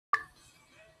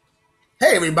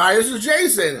Hey everybody, this is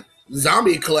Jason,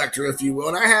 zombie collector if you will,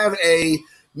 and I have a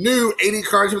new 80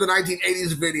 cards from the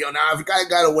 1980s video. Now, I've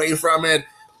got away from it.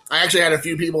 I actually had a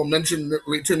few people mention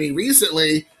to me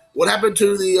recently, what happened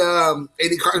to the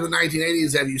 80 cards from the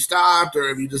 1980s? Have you stopped or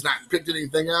have you just not picked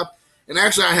anything up? And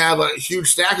actually, I have a huge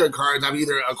stack of cards I've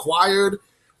either acquired,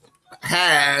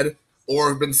 had, or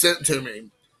have been sent to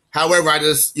me. However, I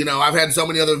just, I've had so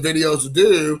many other videos to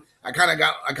do, I kind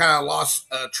of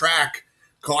lost track.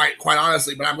 Quite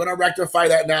honestly, but I'm going to rectify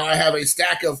that now. I have a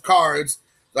stack of cards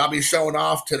that I'll be showing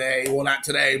off today. Well, not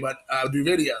today, but do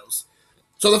videos.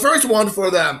 So the first one for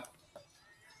the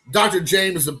Dr.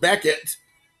 James Beckett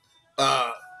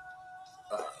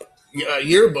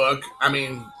yearbook,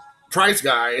 price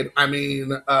guide,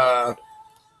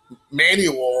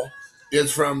 manual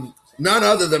is from none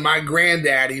other than my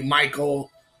granddaddy,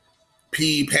 Michael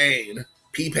P. Payne.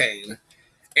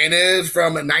 And it is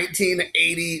from a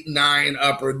 1989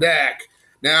 Upper Deck.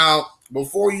 Now,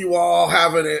 before you all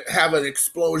have an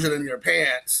explosion in your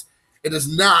pants, it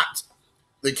is not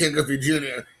the King Griffey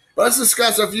Jr. But let's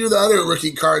discuss a few of the other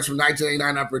rookie cards from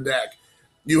 1989 Upper Deck.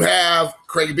 You have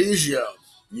Craig Biggio.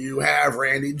 You have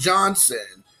Randy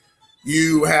Johnson.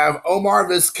 You have Omar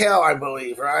Vizquel, I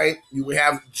believe, right? You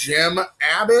have Jim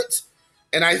Abbott.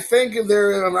 And I think if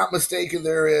I'm not mistaken,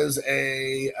 there is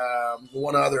a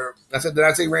one other. Did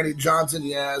I say Randy Johnson?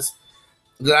 Yes.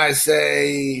 Did I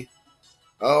say?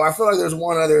 Oh, I feel like there's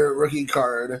one other rookie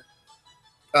card.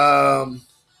 I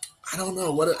don't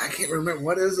know I can't remember.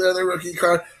 What is the other rookie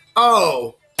card?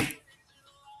 Oh,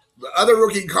 the other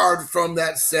rookie card from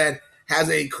that set has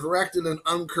a corrected and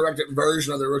uncorrected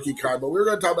version of the rookie card. But we're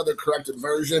going to talk about the corrected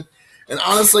version. And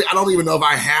honestly, I don't even know if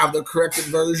I have the corrected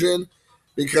version,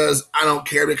 because I don't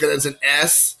care, because it's an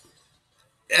S.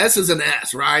 S is an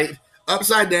S, right?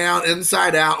 Upside down,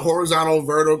 inside out, horizontal,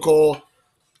 vertical.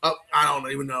 Up, I don't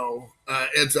even know.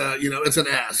 It's an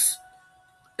S.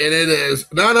 And it is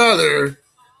none other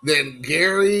than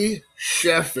Gary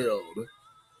Sheffield.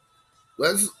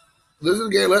 Let's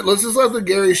just let the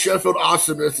Gary Sheffield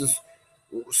awesomeness just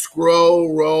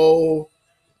roll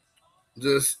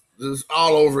just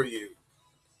all over you.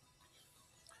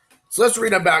 So let's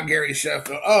read about Gary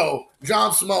Sheffield. Oh,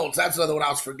 John Smoltz. That's another one I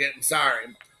was forgetting. Sorry.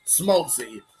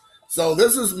 Smoltzy. So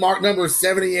this is mark number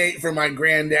 78 for my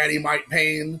granddaddy, Mike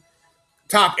Payne.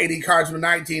 Top 80 cards from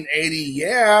 1980.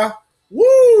 Yeah.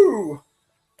 Woo!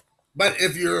 But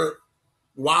if you're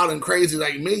wild and crazy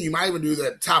like me, you might even do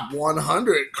the top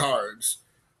 100 cards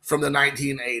from the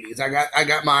 1980s. I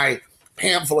got my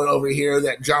pamphlet over here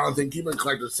that Jonathan Cuban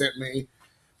Collector sent me.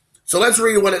 So let's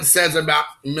read what it says about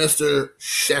Mr.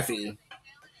 Sheffield.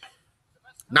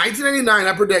 1989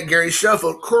 Upper Deck Gary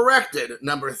Sheffield, corrected,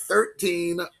 number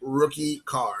 13 rookie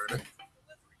card.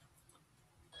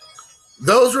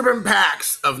 Those ribbon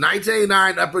packs of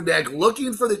 1989 Upper Deck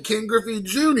looking for the King Griffey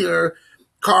Jr.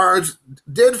 cards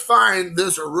did find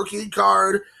this rookie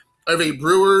card of a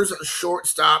Brewers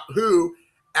shortstop who,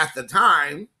 at the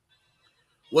time,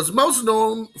 was most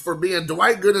known for being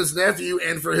Dwight Gooden's nephew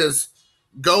and for his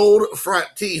gold front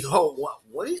teeth. Oh,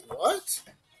 wait, what?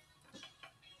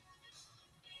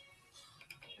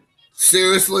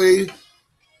 Seriously?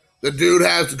 The dude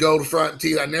has gold front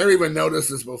teeth. I never even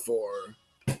noticed this before.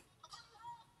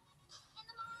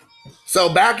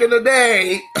 So back in the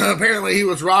day, apparently he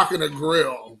was rocking a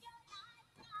grill.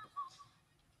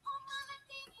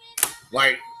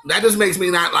 Like, that just makes me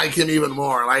not like him even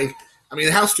more. Like,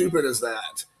 how stupid is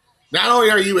that? Not only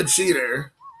are you a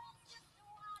cheater,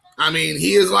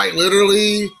 he is like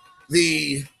literally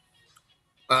the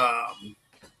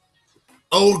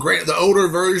older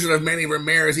version of Manny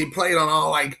Ramirez. He played on all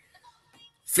like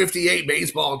 58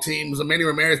 baseball teams. And Manny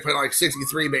Ramirez played on like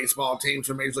 63 baseball teams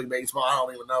for Major League Baseball. I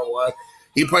don't even know what.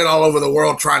 He played all over the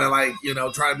world trying to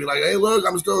be like, hey, look,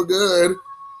 I'm still good.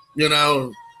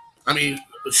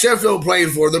 Sheffield played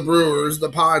for the Brewers,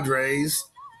 the Padres,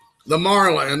 the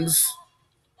Marlins.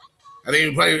 I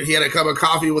think he had a cup of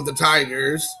coffee with the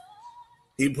Tigers.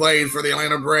 He played for the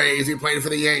Atlanta Braves. He played for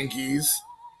the Yankees.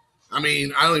 I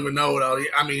don't even know what else.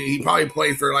 He probably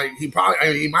played for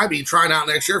he might be trying out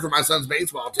next year for my son's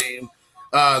baseball team,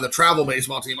 the travel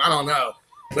baseball team. I don't know.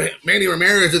 But Manny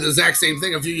Ramirez did the exact same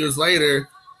thing a few years later,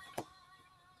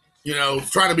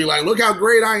 trying to be like, look how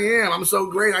great I am. I'm so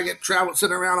great. I get traveled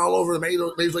sitting around all over the Major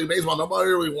League Baseball.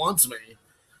 Nobody really wants me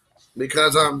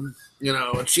because I'm,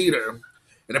 a cheater.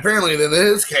 And apparently in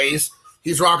his case,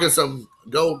 he's rocking some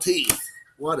gold teeth.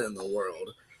 What in the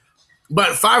world?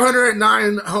 But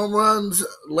 509 home runs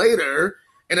later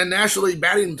and a National League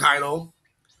batting title,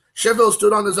 Sheffield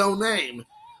stood on his own name.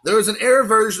 There was an error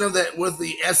version of that with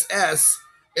the SS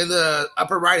in the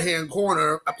upper right-hand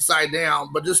corner, upside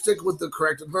down, but just stick with the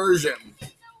correct version.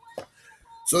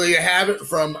 So there you have it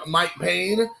from Mike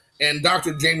Payne and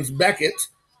Dr. James Beckett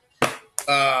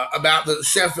about the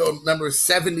Sheffield number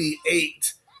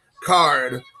 78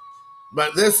 card.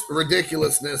 But this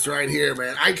ridiculousness right here,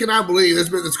 man, I cannot believe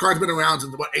this card's been around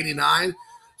since, what, 89?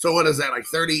 So what is that, like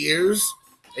 30 years?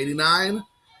 89?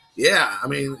 Yeah, I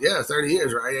mean, yeah, 30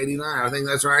 years, right? 89, I think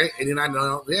that's right. 89,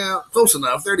 no, yeah, close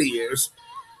enough, 30 years.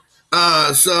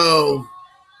 So,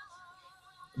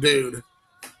 dude,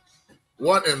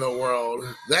 what in the world?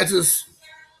 That's just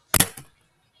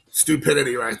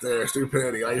stupidity right there.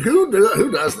 Stupidity. Like, who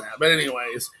does that? But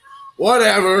anyways,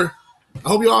 whatever. I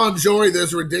hope you all enjoy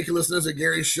this ridiculousness of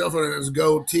Gary Sheffield and his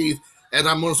gold teeth, and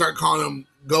I'm going to start calling him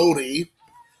Goldie.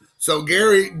 So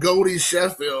Gary Goldie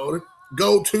Sheffield,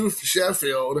 Gold Tooth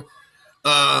Sheffield.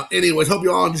 Anyways, hope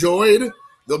you all enjoyed.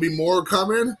 There'll be more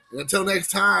coming. And until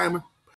next time,